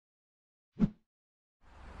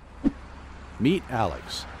Meet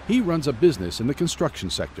Alex. He runs a business in the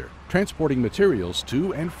construction sector, transporting materials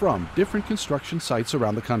to and from different construction sites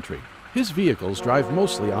around the country. His vehicles drive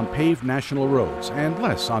mostly on paved national roads and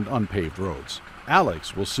less on unpaved roads.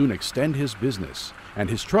 Alex will soon extend his business,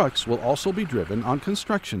 and his trucks will also be driven on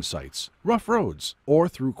construction sites, rough roads, or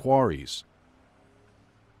through quarries.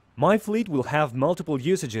 My fleet will have multiple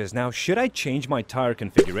usages. Now, should I change my tire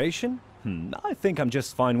configuration? I think I'm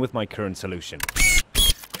just fine with my current solution.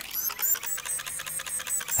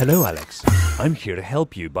 Hello, Alex. I'm here to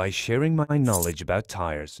help you by sharing my knowledge about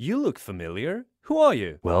tires. You look familiar. Who are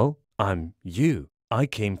you? Well, I'm you. I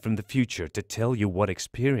came from the future to tell you what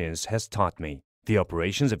experience has taught me. The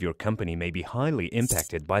operations of your company may be highly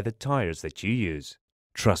impacted by the tires that you use.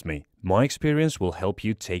 Trust me, my experience will help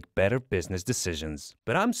you take better business decisions.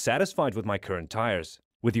 But I'm satisfied with my current tires.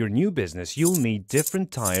 With your new business, you'll need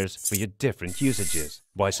different tires for your different usages.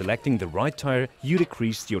 By selecting the right tire, you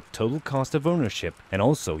decrease your total cost of ownership and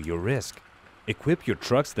also your risk. Equip your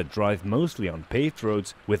trucks that drive mostly on paved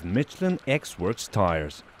roads with Michelin X-Works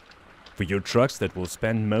tires. For your trucks that will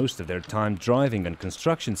spend most of their time driving on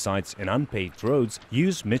construction sites and unpaved roads,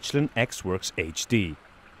 use Michelin X-Works HD.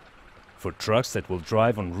 For trucks that will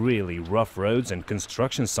drive on really rough roads and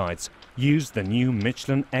construction sites, use the new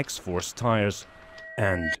Michelin X-Force tires.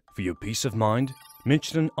 And for your peace of mind,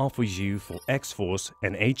 Michelin offers you for X-Force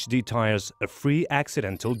and HD tires a free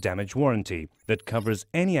accidental damage warranty that covers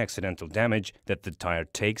any accidental damage that the tire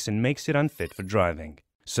takes and makes it unfit for driving.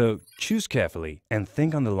 So choose carefully and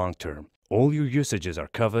think on the long term. All your usages are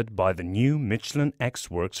covered by the new Michelin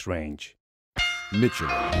X-Works range.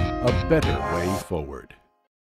 Michelin, a better way forward.